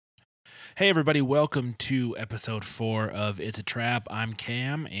Hey, everybody, welcome to episode 4 of It's a Trap. I'm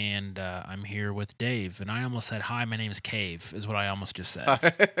Cam, and I'm here with Dave. And I almost said, hi, my name's Cave, is what I almost just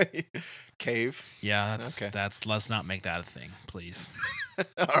said. Cave. Yeah, Okay. let's not make that a thing, please.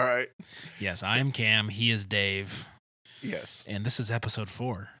 All right. Yes, I am Cam, he is Dave, Yes. and this is episode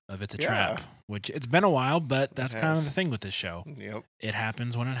 4 of It's a Yeah. Trap, which it's been a while, but that's kind of the has. thing with this show. Yep. It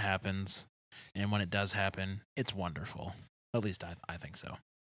happens when it happens, and when it does happen, it's wonderful. At least I think so.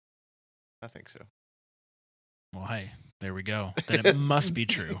 I think so. Well, hey, there we go. Then it must be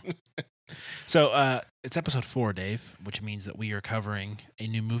true. So it's episode 4, Dave, which means that we are covering a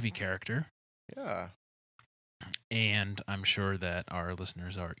new movie character, Yeah. and I'm sure that our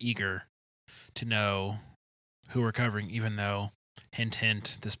listeners are eager to know who we're covering, even though, hint,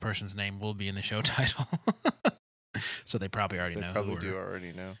 hint, this person's name will be in the show title. So they probably already They know probably who do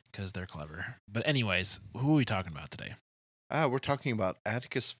already know. because they're clever. But anyways, who are we talking about today? We're talking about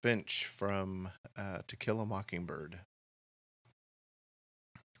Atticus Finch from To Kill a Mockingbird.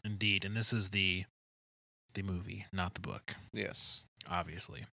 Indeed, and this is the movie, not the book, Yes.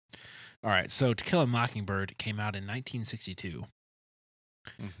 obviously. All right, so To Kill a Mockingbird came out in 1962.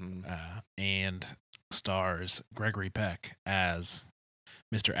 Mm-hmm. And stars Gregory Peck as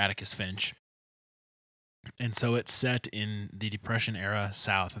Mr. Atticus Finch. And so it's set in the Depression era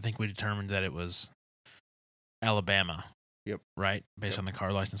South. I think we determined that it was Alabama. Yep. Right? Based on the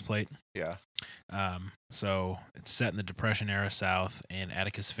car license plate. Yeah. So it's set in the Depression era South, and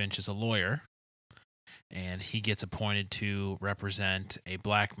Atticus Finch is a lawyer. And he gets appointed to represent a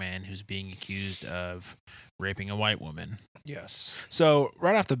black man who's being accused of raping a white woman. Yes. So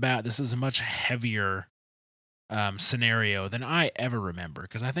right off the bat, this is a much heavier scenario than I ever remember,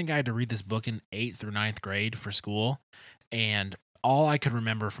 because I think I had to read this book in 8th or 9th grade for school, and all I could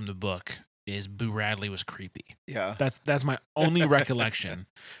remember from the book is Boo Radley was creepy. Yeah. That's my only recollection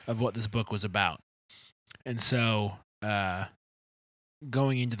of what this book was about. And so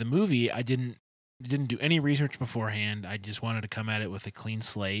going into the movie, I didn't do any research beforehand. I just wanted to come at it with a clean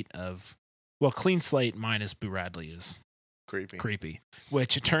slate clean slate minus Boo Radley is creepy,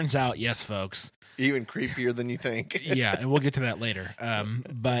 which it turns out, yes, folks, even creepier than you think. yeah, and we'll get to that later.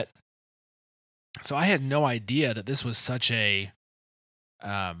 But so I had no idea that this was such a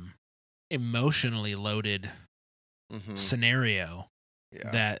emotionally loaded Mm-hmm. scenario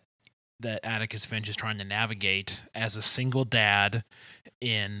Yeah. that Atticus Finch is trying to navigate as a single dad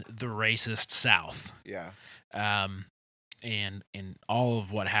in the racist South. Yeah. And all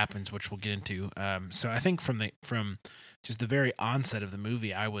of what happens, which we'll get into. So I think from just the very onset of the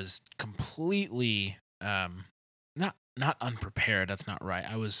movie, I was completely not unprepared. That's not right.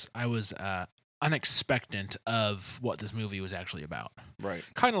 I was unexpectant of what this movie was actually about. Right.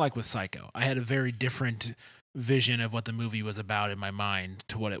 Kind of like with Psycho, I had a very different vision of what the movie was about in my mind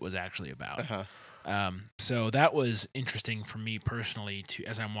to what it was actually about. Uh-huh. So that was interesting for me personally to,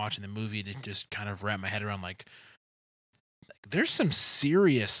 as I'm watching the movie, to just kind of wrap my head around like there's some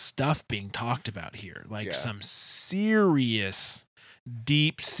serious stuff being talked about here, like some serious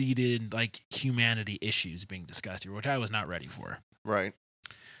deep-seated like humanity issues being discussed here, which I was not ready for. Right.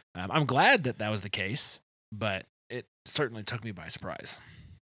 I'm glad that was the case, but it certainly took me by surprise.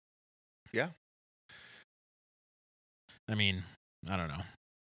 Yeah. I mean, I don't know.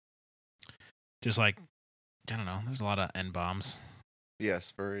 Just like, I don't know, there's a lot of N-bombs.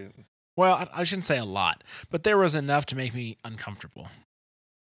 Yes. Very. Well, I shouldn't say a lot, but there was enough to make me uncomfortable.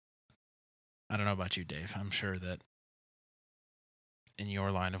 I don't know about you, Dave. I'm sure that in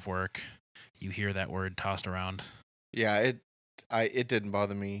your line of work, you hear that word tossed around. Yeah. It didn't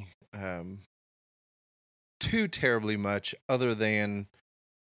bother me too terribly much, other than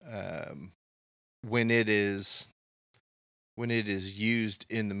when it is used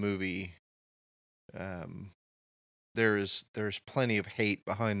in the movie. There's plenty of hate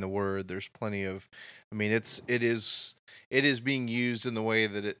behind the word. There's plenty of, I mean, it is being used in the way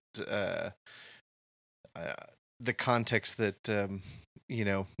that it the context that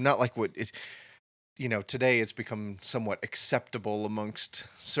not like what it. Today it's become somewhat acceptable amongst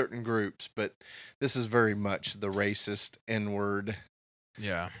certain groups, but this is very much the racist N-word.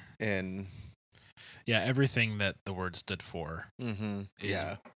 Yeah. And yeah, everything that the word stood for is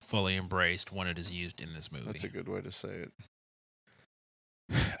fully embraced when it is used in this movie. That's a good way to say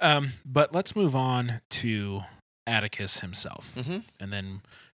it. But let's move on to Atticus himself. Mm-hmm. And then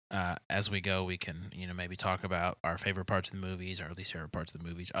as we go, we can maybe talk about our favorite parts of the movies, our least favorite parts of the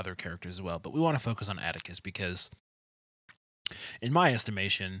movies, other characters as well. But we want to focus on Atticus because, in my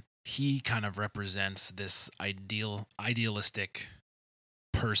estimation, he kind of represents this idealistic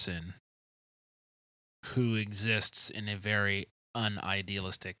person who exists in a very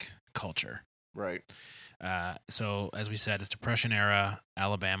unidealistic culture. Right. So as we said, it's Depression era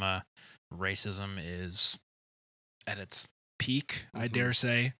Alabama. Racism is at its peak, I dare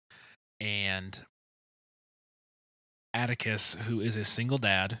say. And Atticus, who is a single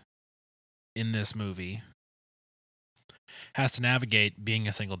dad in this movie, has to navigate being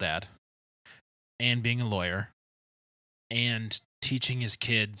a single dad and being a lawyer and teaching his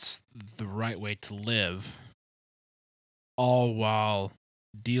kids the right way to live, all while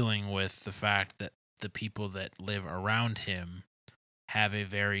dealing with the fact that the people that live around him have a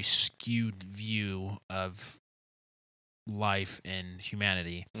very skewed view of life and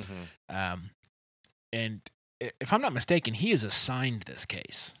humanity. And if I'm not mistaken, he is assigned this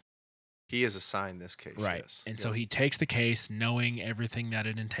case. He is assigned this case, right? Yes. And so he takes the case, knowing everything that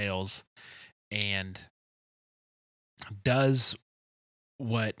it entails, and does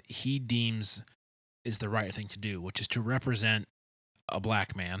what he deems is the right thing to do, which is to represent a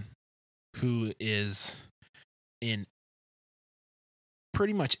black man who is in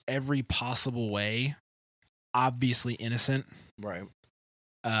pretty much every possible way obviously innocent. Right.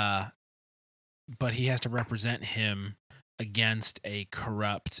 But he has to represent him against a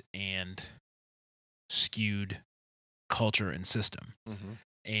corrupt and skewed culture and system.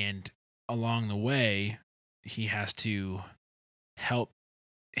 And along the way, he has to help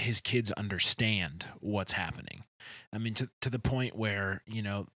his kids understand what's happening. I mean, to the point where, you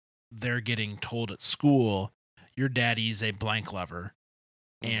know, they're getting told at school, your daddy's a blank lover.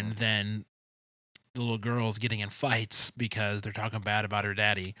 And then the little girl's getting in fights because they're talking bad about her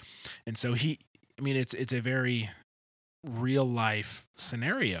daddy. And so it's a very real life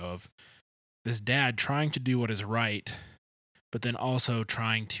scenario of this dad trying to do what is right, but then also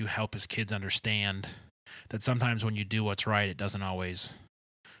trying to help his kids understand that sometimes when you do what's right, it doesn't always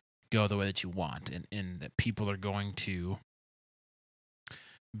go the way that you want, and that people are going to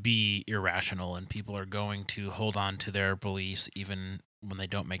be irrational and people are going to hold on to their beliefs even when they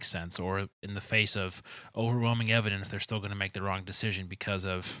don't make sense, or in the face of overwhelming evidence, they're still going to make the wrong decision because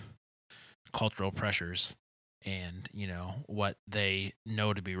of cultural pressures and, you know, what they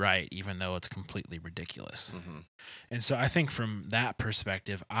know to be right, even though it's completely ridiculous. And so I think from that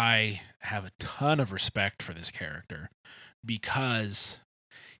perspective, I have a ton of respect for this character because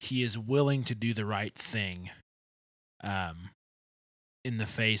he is willing to do the right thing in the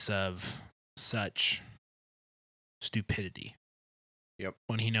face of such stupidity. Yep.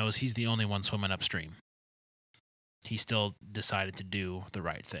 When he knows he's the only one swimming upstream, he still decided to do the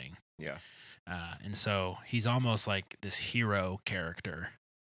right thing. Yeah. And so he's almost like this hero character.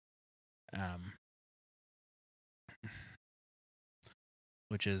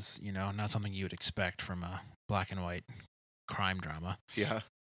 Which is, you know, not something you would expect from a black and white crime drama. Yeah.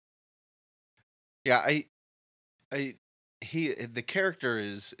 Yeah, the character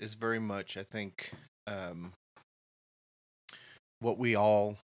is very much, I think, what we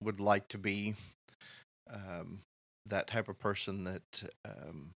all would like to be. That type of person that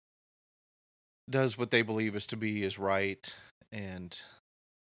does what they believe is right, and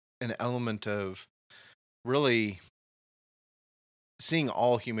an element of really seeing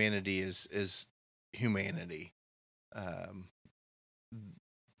all humanity as humanity,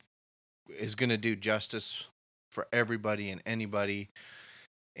 is going to do justice for everybody and anybody.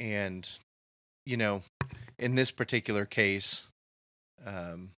 And, you know, in this particular case,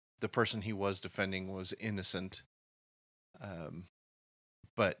 the person he was defending was innocent.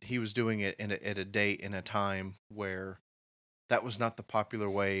 But he was doing it at a date and a time where that was not the popular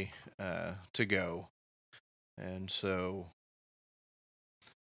way to go. And so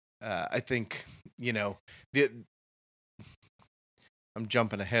I think, you know, I'm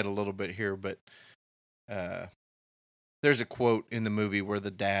jumping ahead a little bit here, but there's a quote in the movie where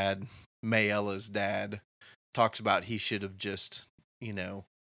the dad, Mayella's dad, talks about he should have just, you know,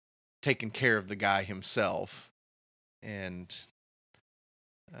 taken care of the guy himself. And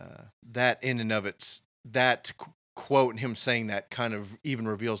that in and of that quote and him saying that kind of even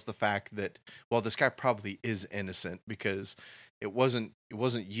reveals the fact that, well, this guy probably is innocent, because it wasn't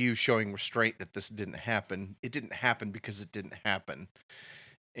you showing restraint that this didn't happen. It didn't happen because it didn't happen.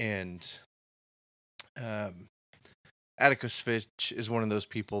 And Atticus Finch is one of those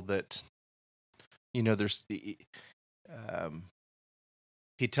people that, you know,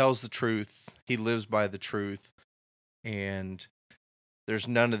 he tells the truth, he lives by the truth, and there's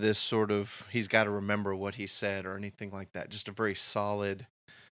none of this sort of, he's got to remember what he said or anything like that. Just a very solid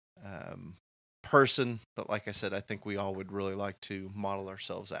person that, like I said, I think we all would really like to model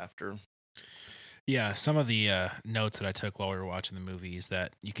ourselves after. Yeah, some of the notes that I took while we were watching the movie is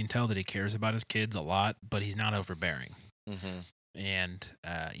that you can tell that he cares about his kids a lot, but he's not overbearing. and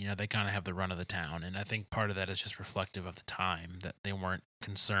they kind of have the run of the town. And I think part of that is just reflective of the time, that they weren't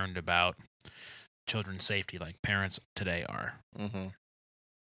concerned about children's safety like parents today are. Mm-hmm.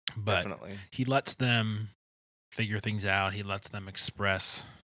 But Definitely. he lets them figure things out. He lets them express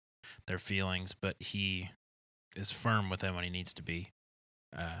their feelings, but he is firm with them when he needs to be.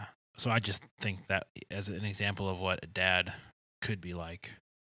 So I just think that as an example of what a dad could be like,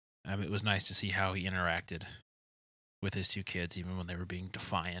 it was nice to see how he interacted with his two kids, even when they were being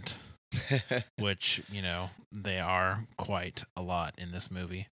defiant, which, they are quite a lot in this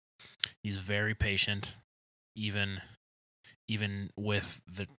movie. He's very patient, even with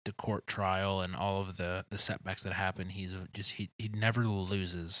the court trial and all of the setbacks that happen. He never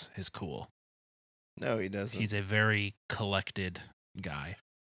loses his cool. No, he doesn't. He's a very collected guy.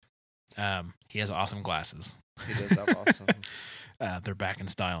 He has awesome glasses. He does have awesome. They're back in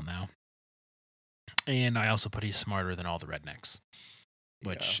style now. And I also put he's smarter than all the rednecks,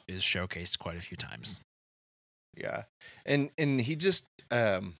 which is showcased quite a few times. Yeah. And he just,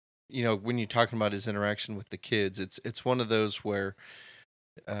 when you're talking about his interaction with the kids, it's one of those where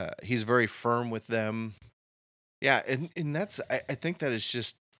he's very firm with them. Yeah. And that's, I think that is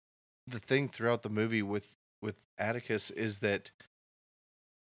just the thing throughout the movie with Atticus, is that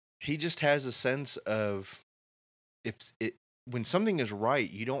he just has a sense of when something is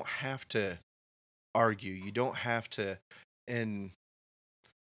right, you don't have to argue. You don't have to. And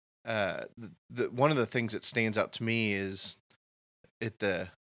one of the things that stands out to me is I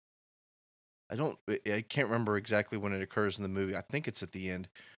can't remember exactly when it occurs in the movie. I think it's at the end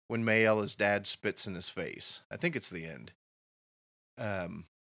when Mayella's dad spits in his face. I think it's the end.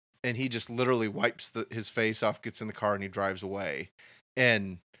 And he just literally wipes his face off, gets in the car, and he drives away.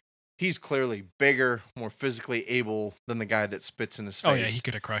 And he's clearly bigger, more physically able than the guy that spits in his face. Oh, yeah, he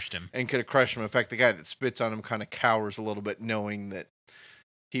could have crushed him. In fact, the guy that spits on him kind of cowers a little bit, knowing that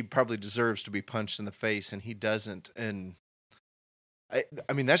he probably deserves to be punched in the face, and he doesn't. And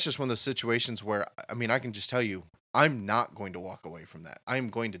I mean, that's just one of those situations where, I can just tell you, I'm not going to walk away from that. I'm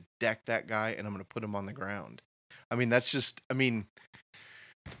going to deck that guy, and I'm going to put him on the ground. That's just,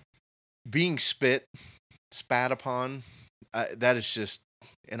 being spat upon, that is just,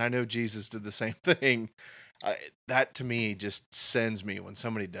 and I know Jesus did the same thing. That to me just sends me when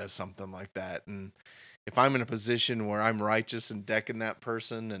somebody does something like that. And if I'm in a position where I'm righteous and decking that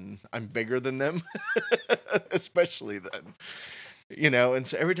person and I'm bigger than them, especially then, and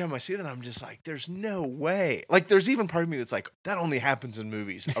so every time I see that, I'm just like, there's no way. Like, there's even part of me that's like, that only happens in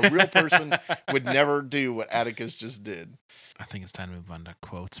movies. A real person would never do what Atticus just did. I think it's time to move on to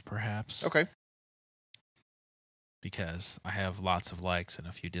quotes, perhaps. Okay. Because I have lots of likes and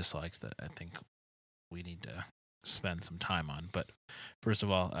a few dislikes that I think we need to spend some time on. But first of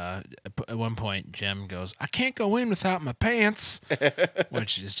all, at one point, Jem goes, "I can't go in without my pants,"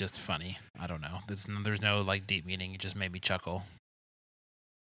 which is just funny. I don't know. There's no deep meaning. It just made me chuckle.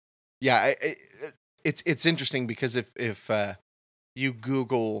 Yeah, it's interesting because if you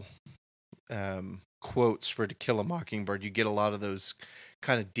Google quotes for To Kill a Mockingbird, you get a lot of those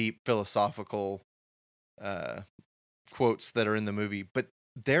kind of deep philosophical quotes that are in the movie, but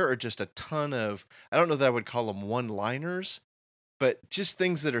there are just a ton of, I don't know that I would call them one-liners, but just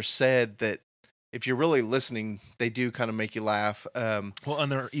things that are said that if you're really listening, they do kind of make you laugh. Well,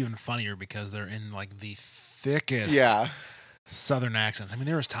 and they're even funnier because they're in the thickest Southern accents.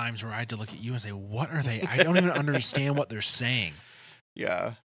 there was times where I had to look at you and say, "What are they? I don't even understand what they're saying."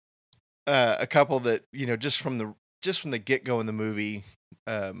 Yeah. A couple that, just from the get-go in the movie,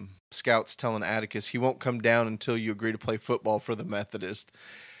 Scout's telling Atticus he won't come down until you agree to play football for the Methodist.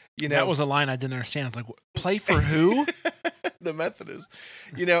 That was a line I didn't understand. It's like, play for who? The Methodist.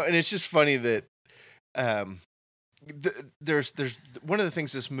 And it's just funny that there's one of the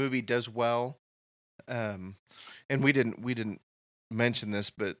things this movie does well, and we didn't mention this,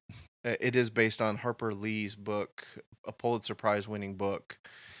 but it is based on Harper Lee's book, a Pulitzer Prize winning book.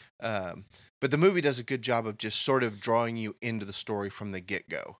 But the movie does a good job of just sort of drawing you into the story from the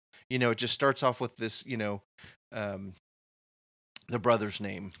get-go. It just starts off with this, the brother's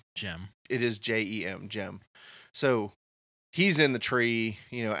name. Jem. It is Jem, Jem. So he's in the tree,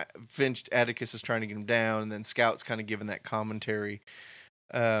 Atticus is trying to get him down, and then Scout's kind of giving that commentary.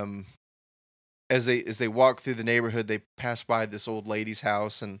 As they walk through the neighborhood, they pass by this old lady's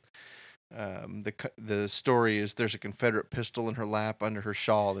house, and the story is there's a Confederate pistol in her lap under her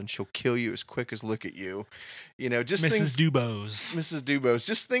shawl, and she'll kill you as quick as look at you. Just Mrs. Mrs. Dubose,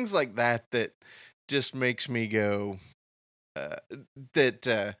 just things like that just makes me go,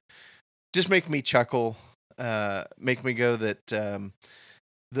 just make me chuckle, make me go that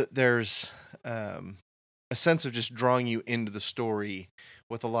there's a sense of just drawing you into the story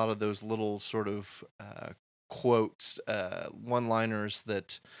with a lot of those little sort of quotes, one-liners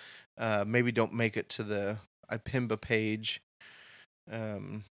that maybe don't make it to the IPIMBA page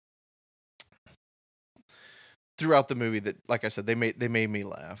throughout the movie. That, like I said, they made me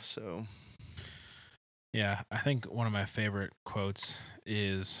laugh. So Yeah, I think one of my favorite quotes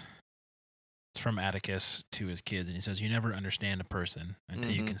is from Atticus to his kids, and he says, "You never understand a person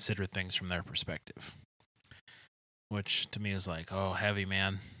until you consider things from their perspective," which to me is like, oh, heavy,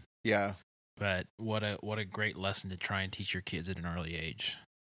 man. Yeah. But what a great lesson to try and teach your kids at an early age.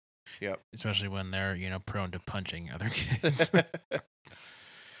 Yep. Especially when they're, prone to punching other kids.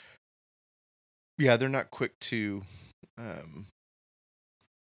 Yeah, they're not quick to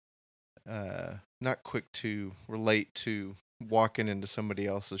relate to walking into somebody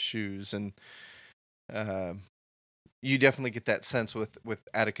else's shoes, and you definitely get that sense with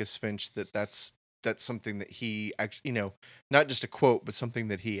Atticus Finch that's something that he actually, not just a quote, but something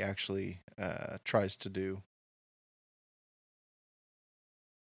that he actually tries to do.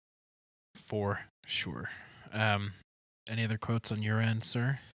 For sure. Any other quotes on your end,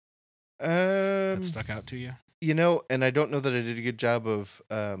 sir? That stuck out to you? And I don't know that I did a good job of.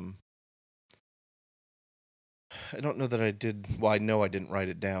 I don't know that I did. Well, I know I didn't write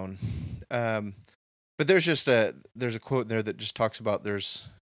it down. But there's a quote there that just talks about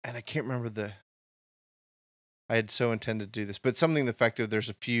and I can't remember I had so intended to do this, but something the fact of there's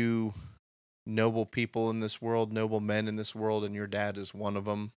a few noble people in this world, noble men in this world, and your dad is one of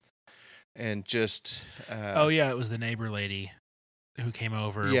them. And just oh yeah, it was the neighbor lady who came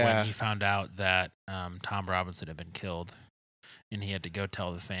over when he found out that Tom Robinson had been killed, and he had to go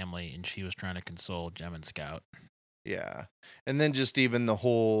tell the family, and she was trying to console Jem and Scout. Yeah, and then just even the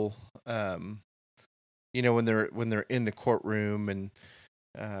whole, when they're in the courtroom and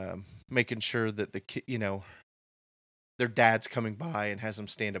making sure that their dad's coming by and has them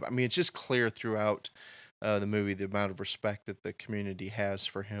stand up. I mean, it's just clear throughout the movie the amount of respect that the community has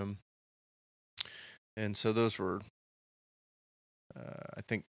for him. And so those were, I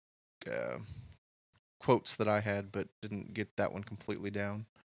think, quotes that I had, but didn't get that one completely down.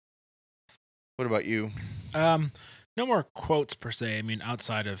 What about you? No more quotes per se. I mean,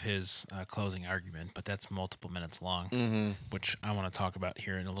 outside of his closing argument, but that's multiple minutes long, which I want to talk about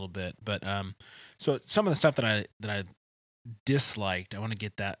here in a little bit. But so some of the stuff that I disliked, I want to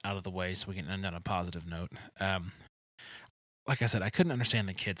get that out of the way so we can end on a positive note. Like I said, I couldn't understand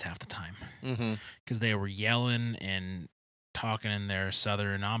the kids half the time because they were yelling and talking in their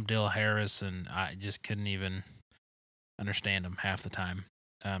southern "I'm Dill Harris," and I just couldn't even understand them half the time.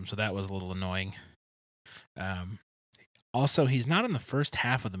 So that was a little annoying. Also, he's not in the first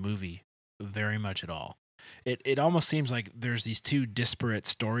half of the movie very much at all. It almost seems like there's these two disparate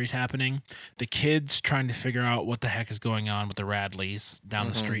stories happening. The kids trying to figure out what the heck is going on with the Radleys down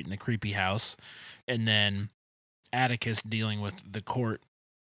the street in the creepy house, and then Atticus dealing with the court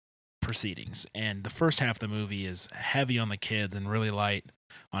proceedings. And the first half of the movie is heavy on the kids and really light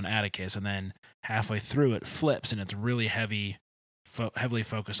on Atticus, and then halfway through it flips and it's really heavily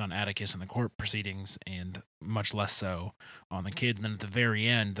focused on Atticus and the court proceedings and much less so on the kids. And then at the very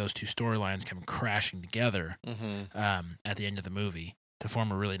end, those two storylines come crashing together at the end of the movie to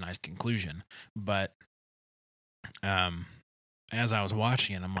form a really nice conclusion. But as I was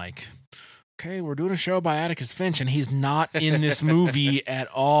watching it, I'm like, okay, we're doing a show by Atticus Finch, and he's not in this movie at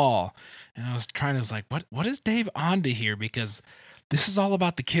all. And I was like, what is Dave onto here? Because this is all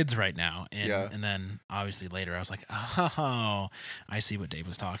about the kids right now. And then obviously later I was like, oh, I see what Dave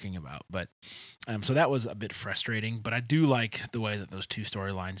was talking about. But so that was a bit frustrating, but I do like the way that those two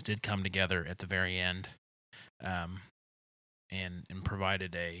storylines did come together at the very end, and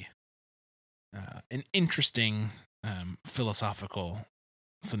provided an interesting philosophical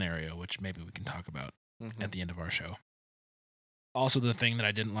scenario, which maybe we can talk about at the end of our show. Also, the thing that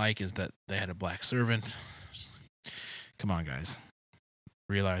I didn't like is that they had a black servant. Come on, guys.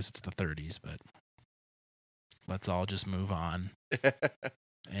 Realize it's the 30s, but let's all just move on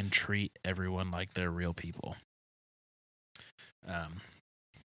and treat everyone like they're real people.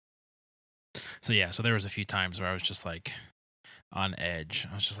 So there was a few times where I was just like on edge.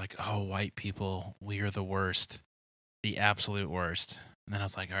 I was just like, oh, white people, we are the worst, the absolute worst. And then I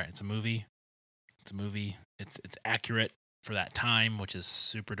was like, all right, it's a movie. It's accurate for that time, which is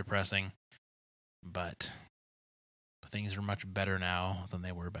super depressing. But things are much better now than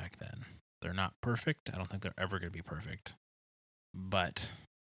they were back then. They're not perfect. I don't think they're ever going to be perfect. But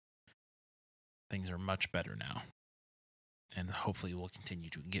things are much better now. And hopefully will continue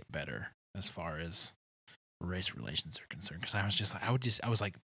to get better as far as race relations are concerned. Because I was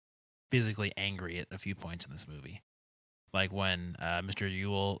like physically angry at a few points in this movie. Like when Mr.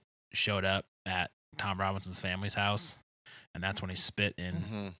 Yule showed up at Tom Robinson's family's house, and that's when he spit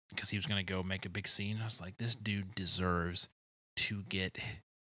in because he was going to go make a big scene. I was like, this dude deserves to get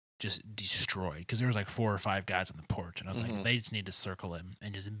just destroyed because there was like 4 or 5 guys on the porch, and I was like, they just need to circle him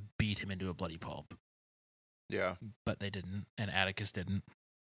and just beat him into a bloody pulp. Yeah. But they didn't, and Atticus didn't.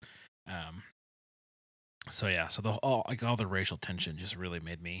 So yeah, so all the racial tension just really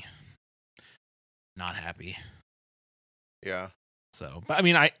made me not happy. Yeah. So, but I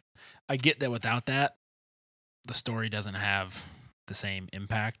mean, I get that without that, the story doesn't have the same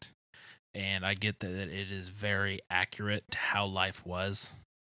impact, and I get that it is very accurate to how life was,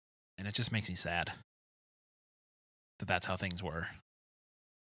 and it just makes me sad that that's how things were.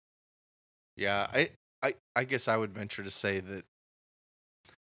 Yeah, I guess I would venture to say that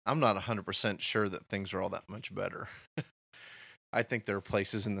I'm not 100% sure that things are all that much better. I think there are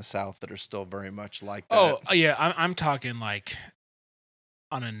places in the South that are still very much like that. Oh, yeah, I'm talking like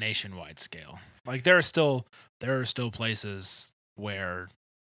on a nationwide scale. Like there are still places where,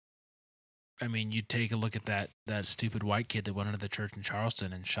 I mean, you take a look at that stupid white kid that went into the church in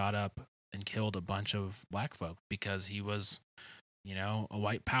Charleston and shot up and killed a bunch of black folk because he was, you know, a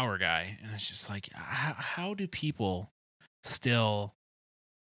white power guy. And it's just like, how do people still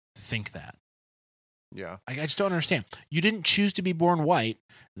think that? Yeah. I just don't understand. You didn't choose to be born white.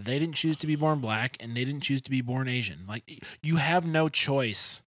 They didn't choose to be born black, and they didn't choose to be born Asian. Like, you have no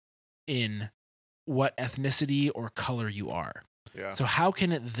choice in what ethnicity or color you are. Yeah. So how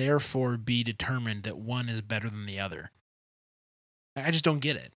can it therefore be determined that one is better than the other? I just don't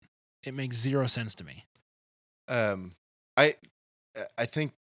get it. It makes zero sense to me. I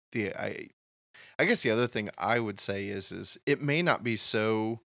think I guess the other thing I would say is it may not be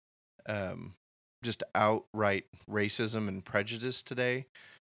so just outright racism and prejudice today.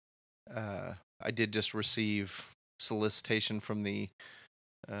 I did just receive solicitation from the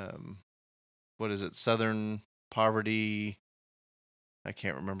Southern Poverty. I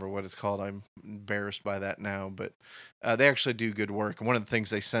can't remember what it's called. I'm embarrassed by that now, but they actually do good work. And one of the things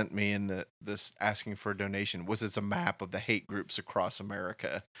they sent me in this asking for a donation was it's a map of the hate groups across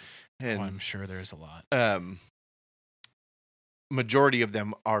America. And I'm sure there's a lot. Majority of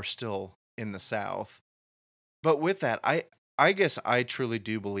them are still in the South. But with that, I guess I truly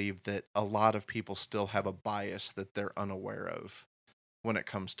do believe that a lot of people still have a bias that they're unaware of when it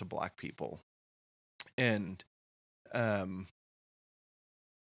comes to black people. And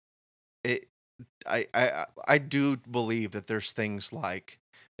I do believe that there's things like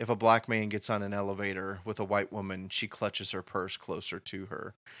if a black man gets on an elevator with a white woman, she clutches her purse closer to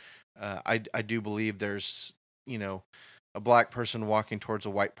her. I do believe there's, you know, a black person walking towards a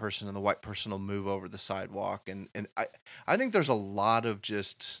white person and the white person will move over the sidewalk. And I think there's a lot of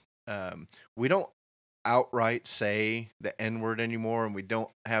just, we don't outright say the N-word anymore, and we don't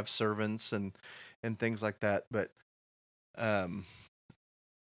have servants and things like that. But,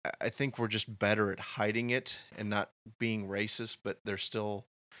 I think we're just better at hiding it and not being racist, but there's still,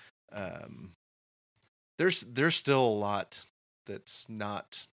 there's still a lot that's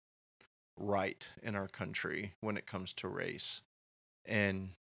not right in our country when it comes to race. And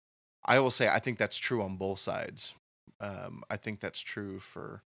I will say, I think that's true on both sides. I think that's true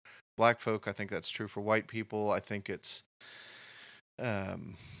for black folk. I think that's true for white people. I think it's,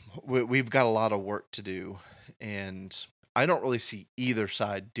 we've got a lot of work to do, and I don't really see either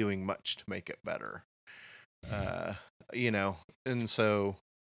side doing much to make it better. You know, and so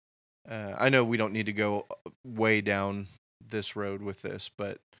I know we don't need to go way down this road with this,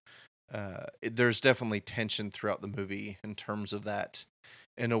 but there's definitely tension throughout the movie in terms of that,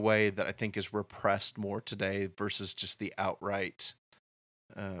 in a way that I think is repressed more today versus just the outright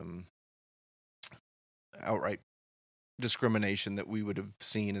discrimination that we would have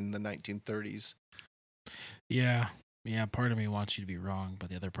seen in the 1930s. Yeah. Part of me wants you to be wrong, but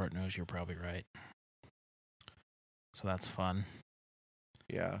the other part knows you're probably right. So that's fun.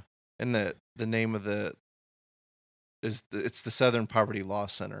 Yeah. And the name of it's the Southern Poverty Law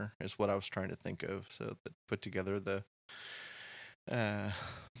Center is what I was trying to think of. So that put together the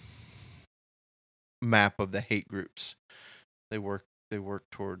map of the hate groups. They work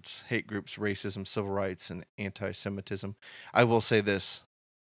towards hate groups, racism, civil rights, and anti-Semitism. I will say this.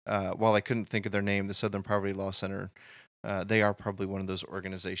 While I couldn't think of their name, the Southern Poverty Law Center, they are probably one of those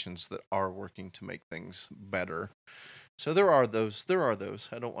organizations that are working to make things better. So there are those.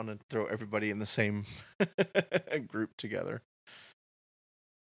 I don't want to throw everybody in the same group together.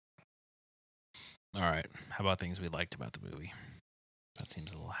 All right. How about things we liked about the movie? That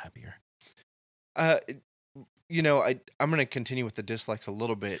seems a little happier. I'm going to continue with the dislikes a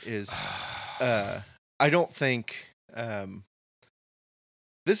little bit. I don't think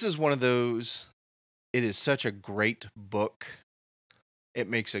this is one of those. It is such a great book. It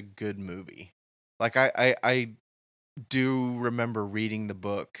makes a good movie. Like I do remember reading the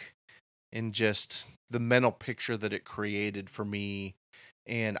book and just the mental picture that it created for me.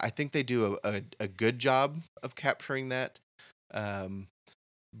 And I think they do a good job of capturing that.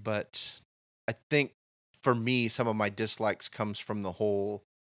 But I think for me, some of my dislikes comes from the whole,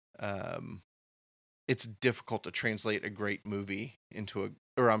 it's difficult to translate a great movie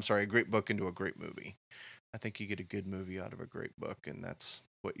a great book into a great movie. I think you get a good movie out of a great book, and that's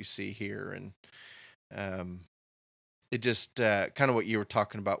what you see here. And it just kind of what you were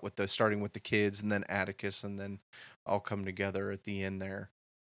talking about with starting with the kids and then Atticus and then all come together at the end there,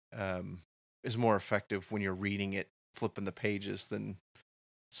 is more effective when you're reading it, flipping the pages than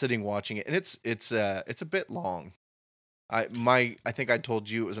sitting watching it. And it's a bit long. I think I told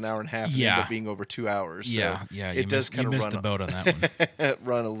you it was an hour and a half. And it ended up being over 2 hours. So yeah. It does kind of missed the boat on that one.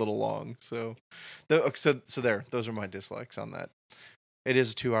 Run a little long. So there. Those are my dislikes on that. It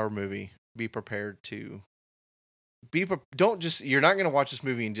is a 2-hour movie. Be prepared to you're not going to watch this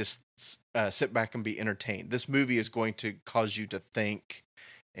movie and just sit back and be entertained. This movie is going to cause you to think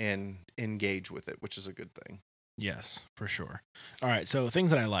and engage with it, which is a good thing. Yes, for sure. All right, so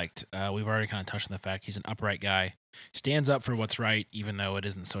things that I liked. We've already kind of touched on the fact he's an upright guy, stands up for what's right, even though it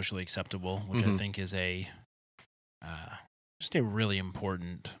isn't socially acceptable, which I think is just a really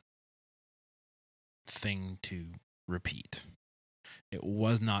important thing to repeat. It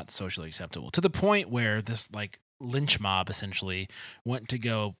was not socially acceptable to the point where this lynch mob essentially went to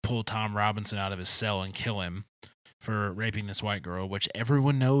go pull Tom Robinson out of his cell and kill him for raping this white girl, which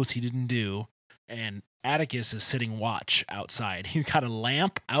everyone knows he didn't do. And Atticus is sitting watch outside. He's got a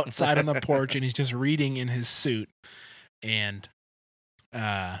lamp outside on the porch, and he's just reading in his suit. And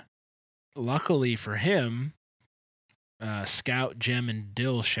luckily for him, Scout, Jem, and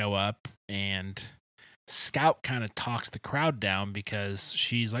Dill show up, and Scout kind of talks the crowd down because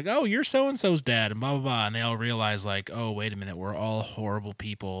she's like, "Oh, you're so-and-so's dad," and blah, blah, blah. And they all realize, "Oh, wait a minute, we're all horrible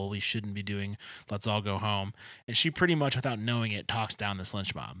people. We shouldn't be doing, let's all go home." And she pretty much, without knowing it, talks down this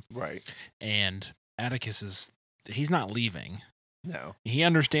lynch mob. Right. And Atticus he's not leaving. No. He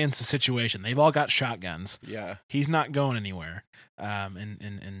understands the situation. They've all got shotguns. Yeah. He's not going anywhere.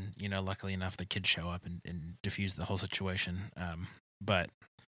 And luckily enough, the kids show up and defuse the whole situation. But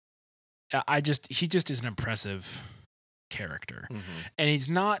he just is an impressive character. And he's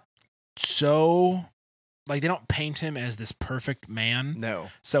not so, they don't paint him as this perfect man. No.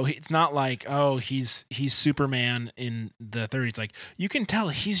 So it's not like, oh, he's Superman in the 30s. You can tell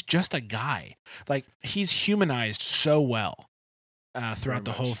he's just a guy. He's humanized so well throughout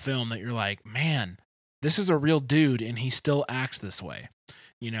the whole film that you're like, man, this is a real dude, and he still acts this way.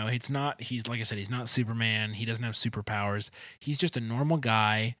 He's like I said, he's not Superman. He doesn't have superpowers. He's just a normal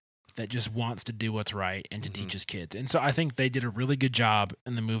guy that just wants to do what's right and to teach his kids. And so I think they did a really good job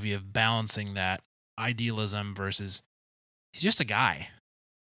in the movie of balancing that idealism versus he's just a guy.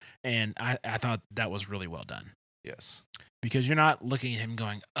 And I thought that was really well done. Yes. Because you're not looking at him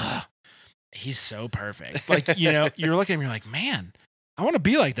going, ugh, he's so perfect. You're looking at him, you're like, man, I want to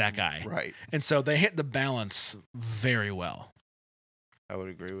be like that guy. Right. And so they hit the balance very well. I would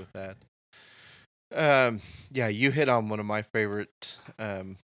agree with that. Yeah, you hit on one of my favorite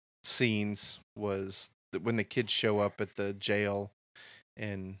scenes was when the kids show up at the jail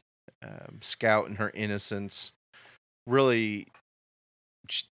and Scout and her innocence really,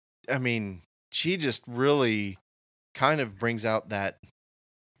 she just really kind of brings out that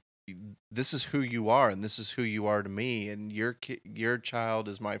this is who you are and this is who you are to me, and your child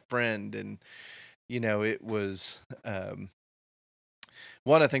is my friend. And it was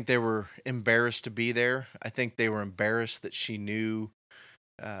one, I think they were embarrassed to be there. I think they were embarrassed that she knew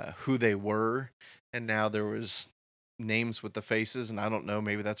who they were, and now there was names with the faces, and I don't know,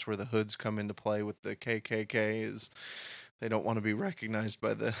 maybe that's where the hoods come into play with the KKK, is they don't want to be recognized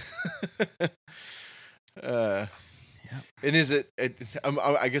by the And is it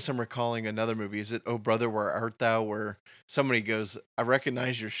I guess I'm recalling another movie. Is it Oh Brother, Where Art Thou, where somebody goes, I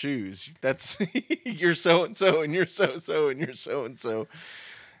recognize your shoes, that's you're so and so and you're so and you're so and so.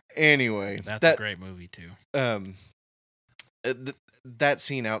 Anyway, that's a great movie too. That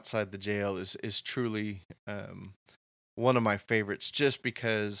scene outside the jail is truly one of my favorites, just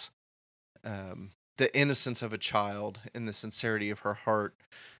because the innocence of a child and the sincerity of her heart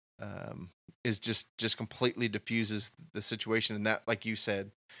is just completely diffuses the situation. And that, like you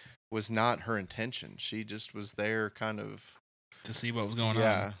said, was not her intention. She just was there kind of to see what was going on.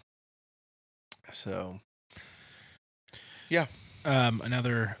 Yeah. So Yeah.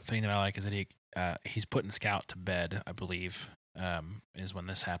 Another thing that I like is that he's putting Scout to bed, I believe, is when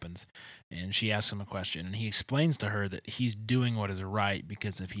this happens. And she asks him a question, and he explains to her that he's doing what is right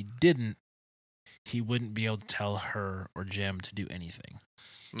because if he didn't, he wouldn't be able to tell her or Jim to do anything.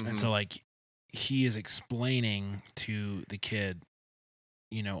 Mm-hmm. And so, like, he is explaining to the kid,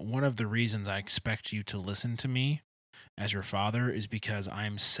 one of the reasons I expect you to listen to me as your father is because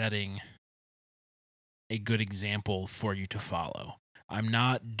I'm setting a good example for you to follow. I'm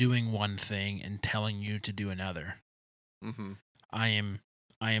not doing one thing and telling you to do another. Mm-hmm. I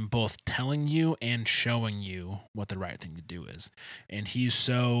am both telling you and showing you what the right thing to do is. And he is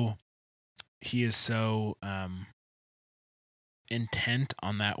so intent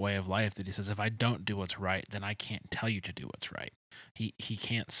on that way of life that he says, if I don't do what's right, then I can't tell you to do what's right. He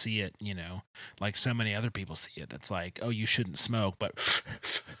can't see it, like so many other people see it. That's like, oh, you shouldn't smoke, but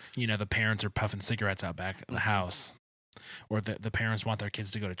the parents are puffing cigarettes out back of the house, or the parents want their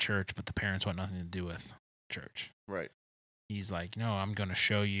kids to go to church, but the parents want nothing to do with church. Right. He's like, no, I'm going to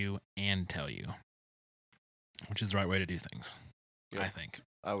show you and tell you, which is the right way to do things. Yep. I think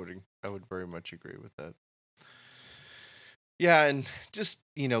I would very much agree with that. Yeah, and just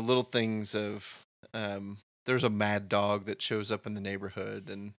little things of there's a mad dog that shows up in the neighborhood,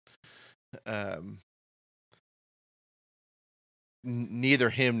 and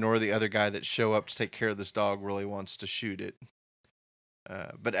neither him nor the other guy that show up to take care of this dog really wants to shoot it.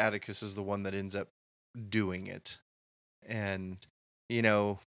 But Atticus is the one that ends up doing it. And,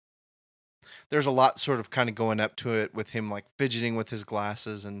 there's a lot sort of kind of going up to it with him like fidgeting with his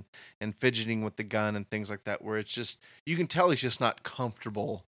glasses and fidgeting with the gun and things like that, where it's just, you can tell he's just not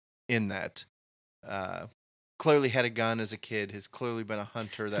comfortable in that. Clearly had a gun as a kid, has clearly been a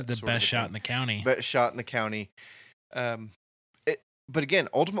hunter. That's the best shot in the county. Best shot in the county. But again,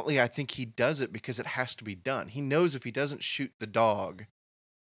 ultimately, I think he does it because it has to be done. He knows if he doesn't shoot the dog,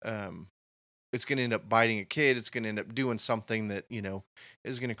 it's going to end up biting a kid. It's going to end up doing something that,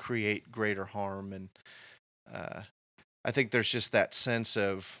 is going to create greater harm. And I think there's just that sense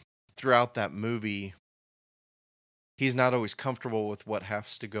of, throughout that movie, he's not always comfortable with what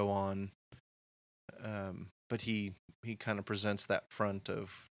has to go on. But he kind of presents that front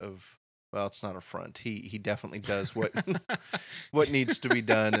of well, it's not a front. He definitely does what what needs to be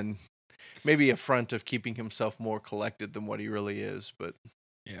done, and maybe a front of keeping himself more collected than what he really is. But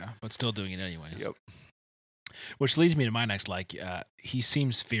yeah, but still doing it anyways. Yep. Which leads me to my next like. He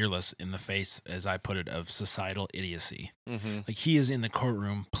seems fearless in the face, as I put it, of societal idiocy. Mm-hmm. Like he is in the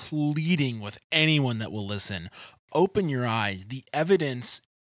courtroom pleading with anyone that will listen. Open your eyes. The evidence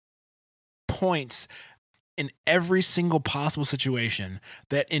points in every single possible situation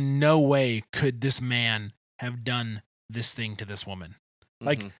that in no way could this man have done this thing to this woman.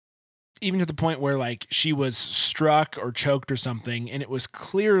 Like, even to the point where like she was struck or choked or something, and it was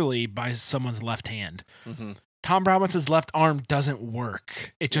clearly by someone's left hand. Mm-hmm. Tom Robinson's left arm doesn't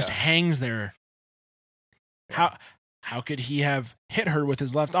work. It just hangs there. Yeah. How could he have hit her with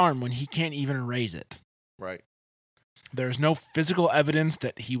his left arm when he can't even raise it? Right. There's no physical evidence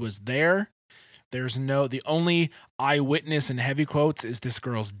that he was there. The only eyewitness in heavy quotes is this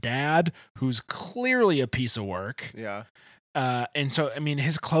girl's dad, who's clearly a piece of work. Yeah. And so, I mean,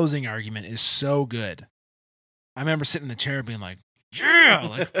 his closing argument is so good. I remember sitting in the chair being like,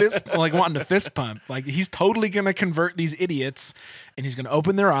 yeah, like wanting to fist pump. Like he's totally going to convert these idiots and he's going to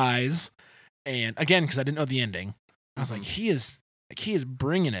open their eyes. And again, because I didn't know the ending, I was like, he is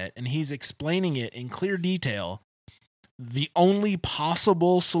bringing it and he's explaining it in clear detail. The only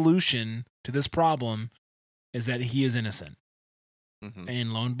possible solution to this problem is that he is innocent. Mm-hmm.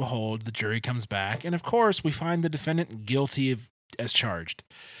 And lo and behold, the jury comes back. And of course, we find the defendant guilty as charged.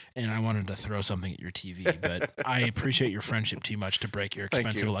 And I wanted to throw something at your TV, but I appreciate your friendship too much to break your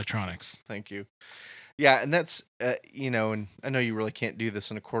expensive electronics. Thank you. Yeah, and that's, and I know you really can't do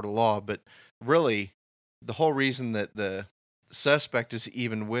this in a court of law, but really, the whole reason that the suspect is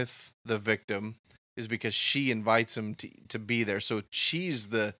even with the victim is because she invites him to be there. So she's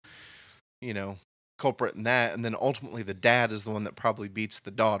the, culprit in that. And then ultimately the dad is the one that probably beats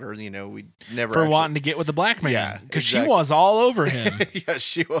the daughter. We never for wanting to get with the black man. Yeah, because she was all over him. Yeah,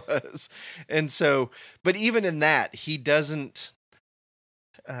 she was. And so, but even in that, he doesn't,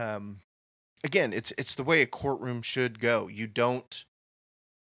 again, it's the way a courtroom should go. You don't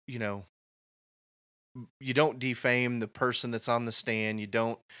defame the person that's on the stand. You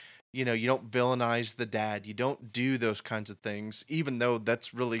don't villainize the dad. You don't do those kinds of things, even though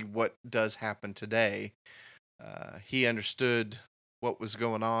that's really what does happen today. He understood what was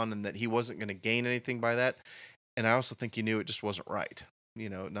going on and that he wasn't going to gain anything by that. And I also think he knew it just wasn't right,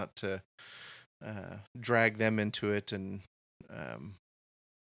 not to drag them into it and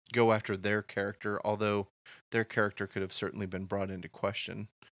go after their character, although their character could have certainly been brought into question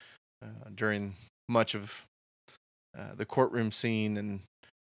during much of the courtroom scene,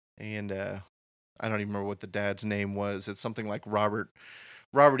 and I don't even remember what the dad's name was. It's something like Robert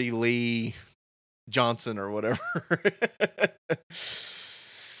E. Lee Johnson or whatever.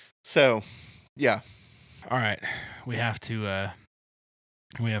 So, yeah. All right, we have to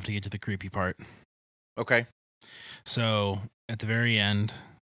get to the creepy part. Okay. So at the very end,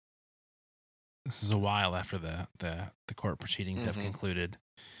 this is a while after the court proceedings have concluded.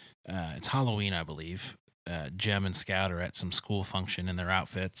 It's Halloween, I believe. Jem and Scout are at some school function in their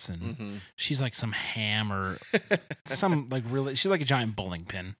outfits, and she's like some ham or some like really. She's like a giant bowling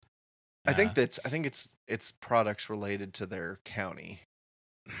pin. I think it's products related to their county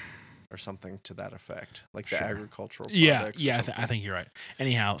or something to that effect, like the agricultural products. Yeah, I think you're right.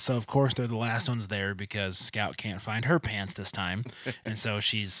 Anyhow, so of course they're the last ones there because Scout can't find her pants this time, and so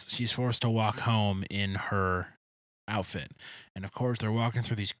she's forced to walk home in her outfit. And of course they're walking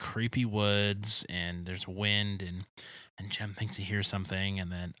through these creepy woods, and there's wind, and Jem thinks he hears something,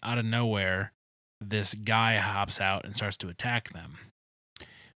 and then out of nowhere, this guy hops out and starts to attack them.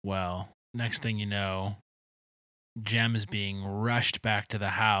 Well, next thing you know, Jem is being rushed back to the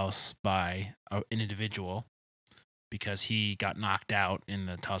house by an individual because he got knocked out in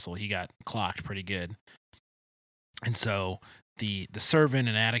the tussle. He got clocked pretty good. And so the servant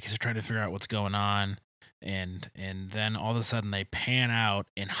and Atticus are trying to figure out what's going on. And then all of a sudden they pan out,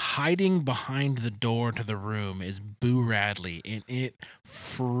 and hiding behind the door to the room is Boo Radley. And it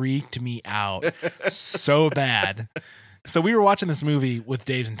freaked me out so bad. So we were watching this movie with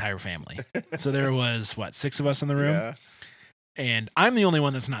Dave's entire family. So there was, 6 of us in the room? Yeah. And I'm the only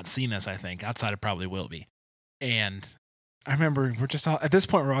one that's not seen this, I think, outside of probably Wilby. And I remember we're just all, at this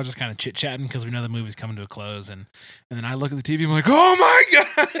point, we're all just kind of chit-chatting because we know the movie's coming to a close. And then I look at the TV, I'm like, oh my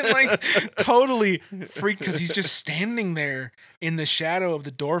God! And like totally freaked because he's just standing there in the shadow of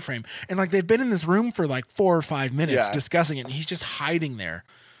the door frame. And like they've been in this room for like 4 or 5 minutes discussing it, and he's just hiding there.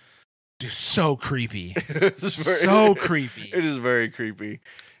 Dude, so creepy. So creepy. It is very creepy.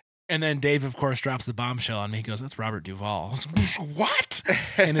 And then Dave, of course, drops the bombshell on me. He goes, that's Robert Duvall. What?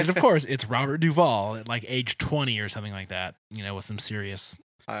 And then, of course, it's Robert Duvall at like age 20 or something like that, with some serious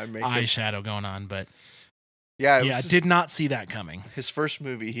eyeshadow going on. But I did not see that coming. His first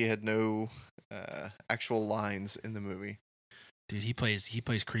movie, he had no actual lines in the movie. Dude, he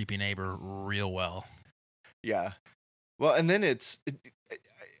plays creepy neighbor real well. Yeah. Well, and then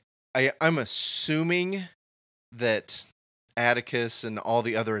I'm assuming that Atticus and all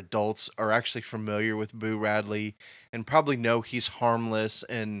the other adults are actually familiar with Boo Radley and probably know he's harmless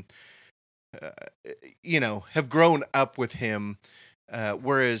and, have grown up with him.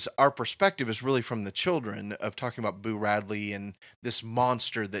 Whereas our perspective is really from the children of talking about Boo Radley and this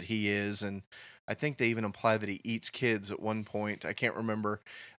monster that he is. And I think they even imply that he eats kids at one point. I can't remember.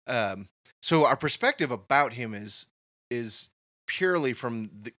 So our perspective about him is purely from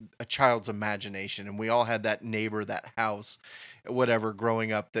a child's imagination, and we all had that neighbor, that house, whatever,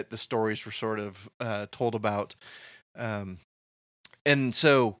 growing up that the stories were sort of told about. And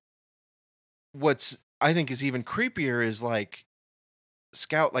so what's I think is even creepier is like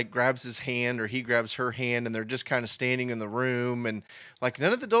Scout like grabs his hand or he grabs her hand, and they're just kind of standing in the room, and like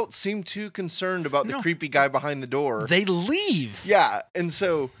none of the adults seem too concerned about the creepy guy behind the door. They leave. Yeah, and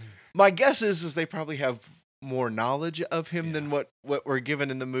so my guess is they probably have more knowledge of him than what we're given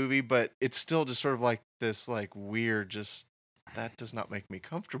in the movie, but it's still just sort of like this like weird, just that does not make me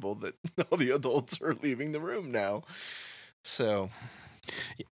comfortable that all the adults are leaving the room now. So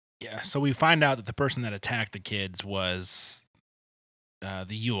so we find out that the person that attacked the kids was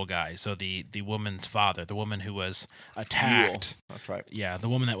the Yule guy, so the woman's father, the woman who was attacked. Yule. That's right. Yeah, the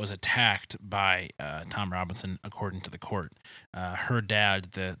woman that was attacked by Tom Robinson, according to the court. Her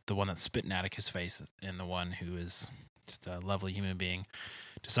dad, the one that spit in Atticus' face, and the one who is just a lovely human being,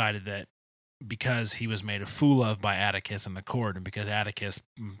 decided that because he was made a fool of by Atticus in the court, and because Atticus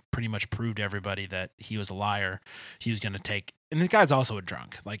pretty much proved to everybody that he was a liar, he was going to take. And this guy's also a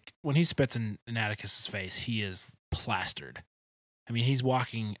drunk. Like when he spits in Atticus' face, he is plastered. I mean, he's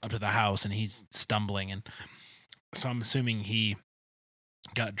walking up to the house and he's stumbling, and so I'm assuming he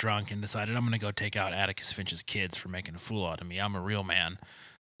got drunk and decided, I'm going to go take out Atticus Finch's kids for making a fool out of me. I'm a real man,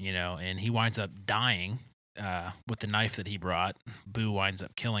 and he winds up dying with the knife that he brought. Boo winds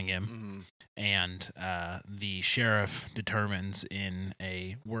up killing him, and the sheriff determines in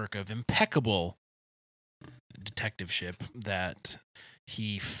a work of impeccable detectiveship that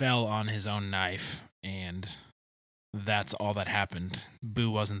he fell on his own knife, and that's all that happened. Boo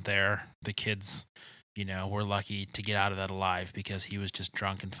wasn't there. The kids we're lucky to get out of that alive because he was just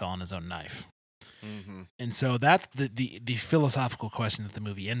drunk and fell on his own knife. Mm-hmm. And so that's the philosophical question that the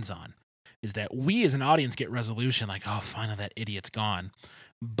movie ends on, is that we as an audience get resolution like, oh, finally that idiot's gone.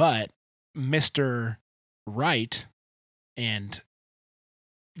 But Mr. Right and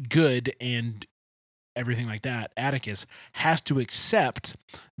good and everything like that, Atticus, has to accept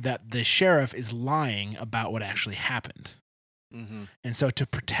that the sheriff is lying about what actually happened. Mm-hmm. And so to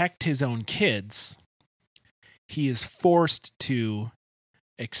protect his own kids, he is forced to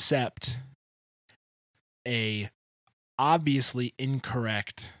accept a obviously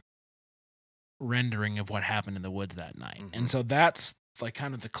incorrect rendering of what happened in the woods that night. Mm-hmm. And so that's like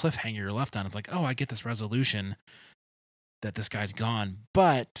kind of the cliffhanger you're left on. It's like, oh, I get this resolution that this guy's gone,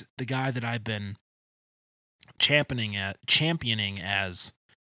 but the guy that I've been championing as,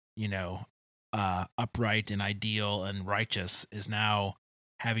 upright and ideal and righteous is now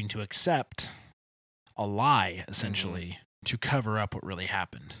having to accept a lie, essentially, to cover up what really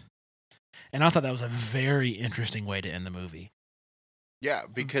happened. And I thought that was a very interesting way to end the movie. Yeah,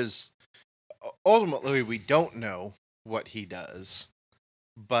 because ultimately we don't know what he does,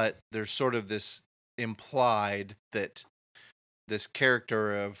 but there's sort of this implied that this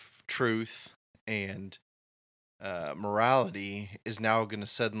character of truth and morality is now going to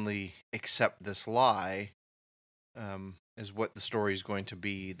suddenly accept this lie, is what the story is going to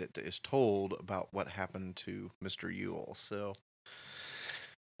be that is told about what happened to Mr. Ewell. So,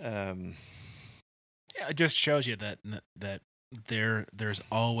 yeah, it just shows you that there's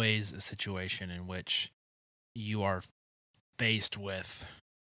always a situation in which you are faced with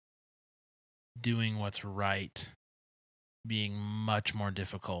doing what's right being much more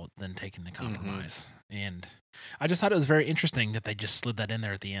difficult than taking the compromise. And I just thought it was very interesting that they just slid that in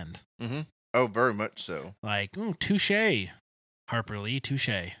there at the end. Mm-hmm. Oh, very much so. Like, ooh, touche, Harper Lee,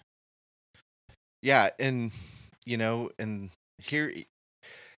 touche. Yeah, and and here,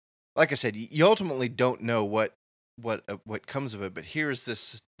 like I said, you ultimately don't know what comes of it, but here's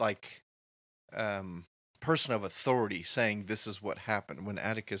this person of authority saying this is what happened when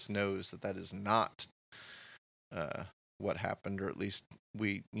Atticus knows that is not what happened, or at least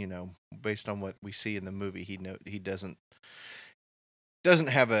we, based on what we see in the movie, he doesn't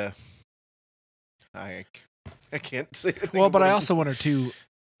have a. I can't say it. Well, but I also wonder too.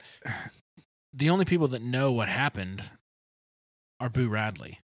 The only people that know what happened are Boo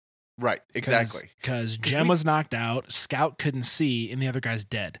Radley. Right, exactly. Because Jem was knocked out, Scout couldn't see, and the other guy's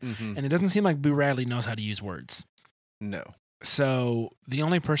dead. Mm-hmm. And it doesn't seem like Boo Radley knows how to use words. No. So the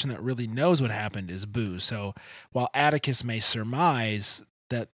only person that really knows what happened is Boo. So while Atticus may surmise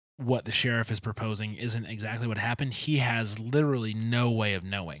that what the sheriff is proposing isn't exactly what happened, he has literally no way of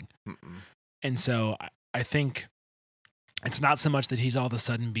knowing. Mm-mm. And so I think it's not so much that he's all of a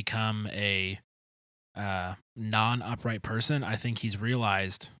sudden become a non-upright person. I think he's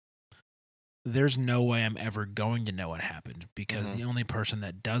realized there's no way I'm ever going to know what happened because the only person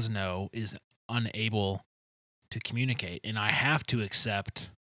that does know is unable to communicate. And I have to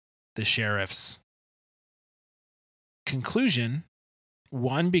accept the sheriff's conclusion.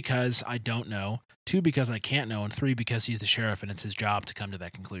 1, because I don't know. 2, because I can't know. And 3, because he's the sheriff and it's his job to come to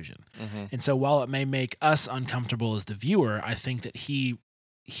that conclusion. Mm-hmm. And so while it may make us uncomfortable as the viewer, I think that he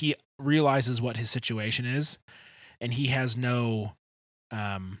realizes what his situation is, and he has no,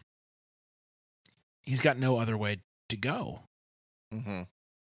 he's got no other way to go. Mm-hmm.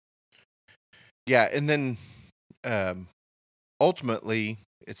 Yeah, and then ultimately,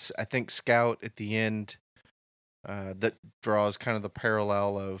 it's I think Scout at the end that draws kind of the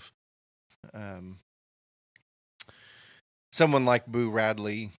parallel of someone like Boo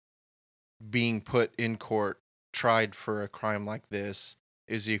Radley being put in court, tried for a crime like this,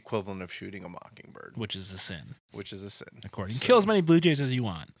 is the equivalent of shooting a mockingbird. Which is a sin. According. So, kill as many blue jays as you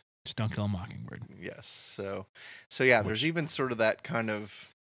want. Just don't kill a mockingbird. Yes. So yeah, there's even sort of that kind of...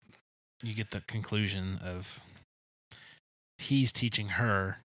 You get the conclusion of he's teaching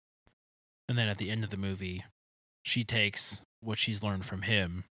her, and then at the end of the movie, she takes what she's learned from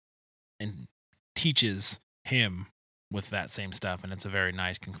him and teaches him with that same stuff. And it's a very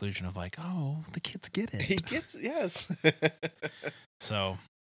nice conclusion of like, oh, the kids get it. He gets, yes. So,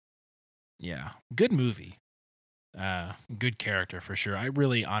 yeah, good movie. Good character for sure. I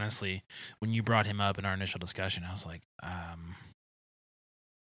really, honestly, when you brought him up in our initial discussion, I was like,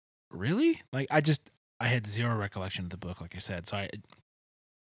 really? Like, I had zero recollection of the book, like I said. So I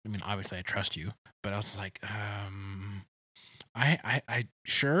mean, obviously I trust you, but I was like, I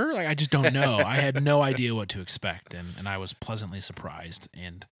sure? Like, I just don't know. I had no idea what to expect, and I was pleasantly surprised,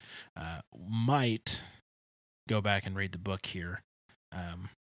 and might go back and read the book here,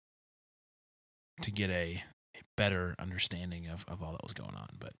 to get a better understanding of all that was going on.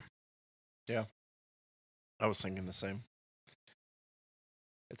 But I was thinking the same.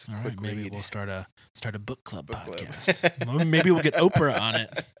 It's a all quick right, maybe read. we'll start a book club Book club. podcast. Maybe we'll get Oprah on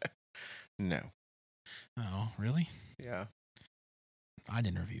it. No. Oh, really? Yeah. I'd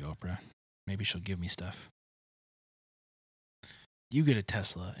interview Oprah. Maybe she'll give me stuff. You get a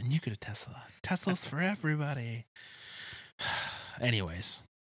Tesla, and you get a Tesla. Tesla's for everybody. Anyways,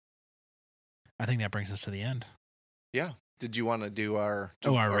 I think that brings us to the end. Yeah. Did you want to do our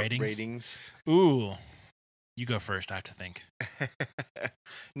ratings? Ooh, you go first. I have to think.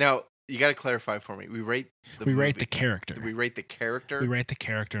 Now, you got to clarify for me. We rate the movie. Rate the character. We rate the character? We rate the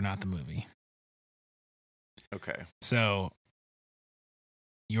character, not the movie. Okay. So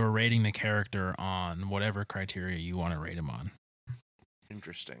you're rating the character on whatever criteria you want to rate him on.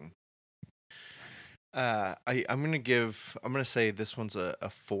 Interesting. I'm gonna say this one's a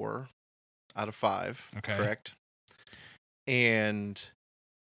 4 out of 5. Okay. Correct. And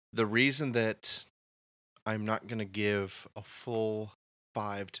the reason that I'm not gonna give a full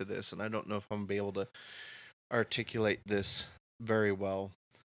 5 to this, and I don't know if I'm gonna be able to articulate this very well,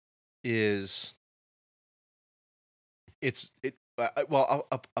 is well,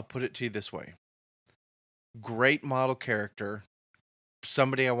 I'll put it to you this way. Great model character,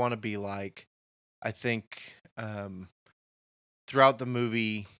 somebody I want to be like. I think throughout the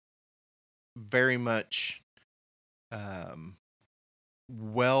movie, very much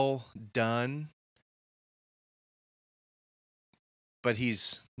well done, but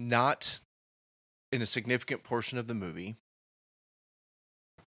he's not in a significant portion of the movie.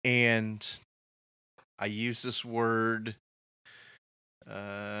 And I use this word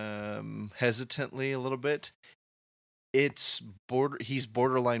hesitantly a little bit. He's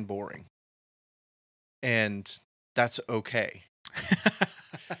borderline boring. And that's okay.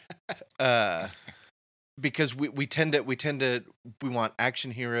 Because we want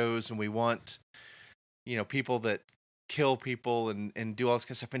action heroes, and we want, people that kill people and do all this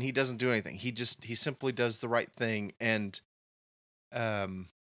kind of stuff, and he doesn't do anything. He simply does the right thing. And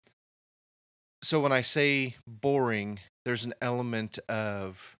so when I say boring, there's an element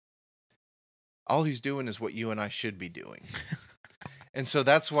of all he's doing is what you and I should be doing. And so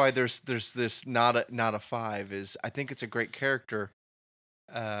that's why there's this not a 5. Is I think it's a great character,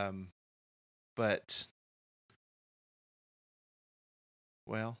 but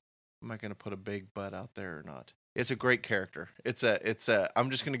well, am I going to put a big but out there or not? It's a great character. I'm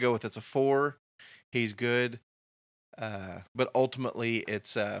just going to go with it's a 4. He's good, but ultimately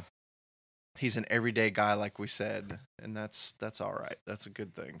he's an everyday guy, like we said, and that's all right. That's a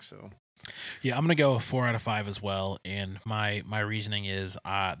good thing. So. Yeah, I'm going to go 4 out of 5 as well, and my reasoning is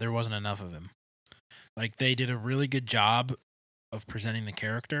there wasn't enough of him. Like, they did a really good job of presenting the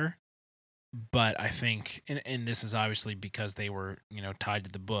character, but I think, and this is obviously because they were, tied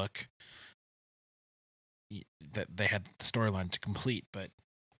to the book, that they had the storyline to complete, but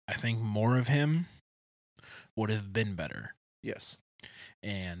I think more of him would have been better. Yes.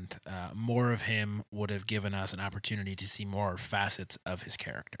 And more of him would have given us an opportunity to see more facets of his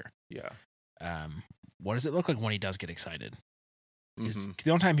character. Yeah. What does it look like when he does get excited? Mm-hmm.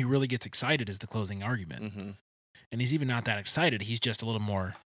 The only time he really gets excited is the closing argument. Mm-hmm. And he's even not that excited. He's just a little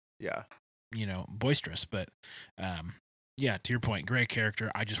more, boisterous. But, yeah, to your point, great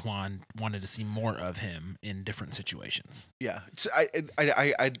character. I just wanted to see more of him in different situations. Yeah. So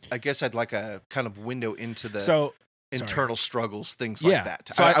I guess I'd like a kind of window into the internal struggles, things like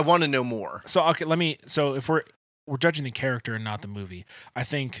that. So I want to know more. So, okay, so if we're judging the character and not the movie, I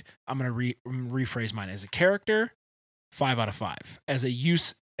think I'm going to rephrase mine. As a character, 5 out of 5. As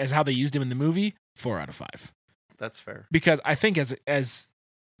how they used him in the movie, 4 out of 5. That's fair. Because I think as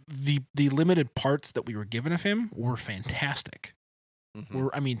the limited parts that we were given of him were fantastic.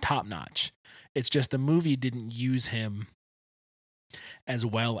 Mm-hmm. Top notch. It's just the movie didn't use him as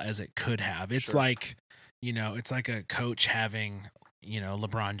well as it could have. It's like, it's like a coach having,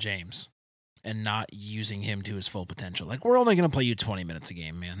 LeBron James and not using him to his full potential. Like, we're only going to play you 20 minutes a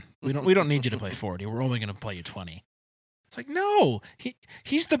game, man. We don't need you to play 40. We're only going to play you 20. It's like, no,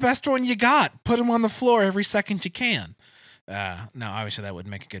 he's the best one you got. Put him on the floor every second you can. Now, obviously, that would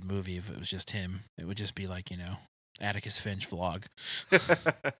make a good movie if it was just him. It would just be like, Atticus Finch vlog.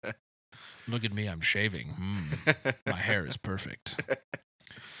 Look at me, I'm shaving. My hair is perfect.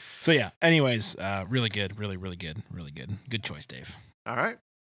 So, yeah, anyways, really good, really, really good, really good. Good choice, Dave. All right.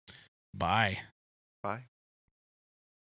 Bye. Bye.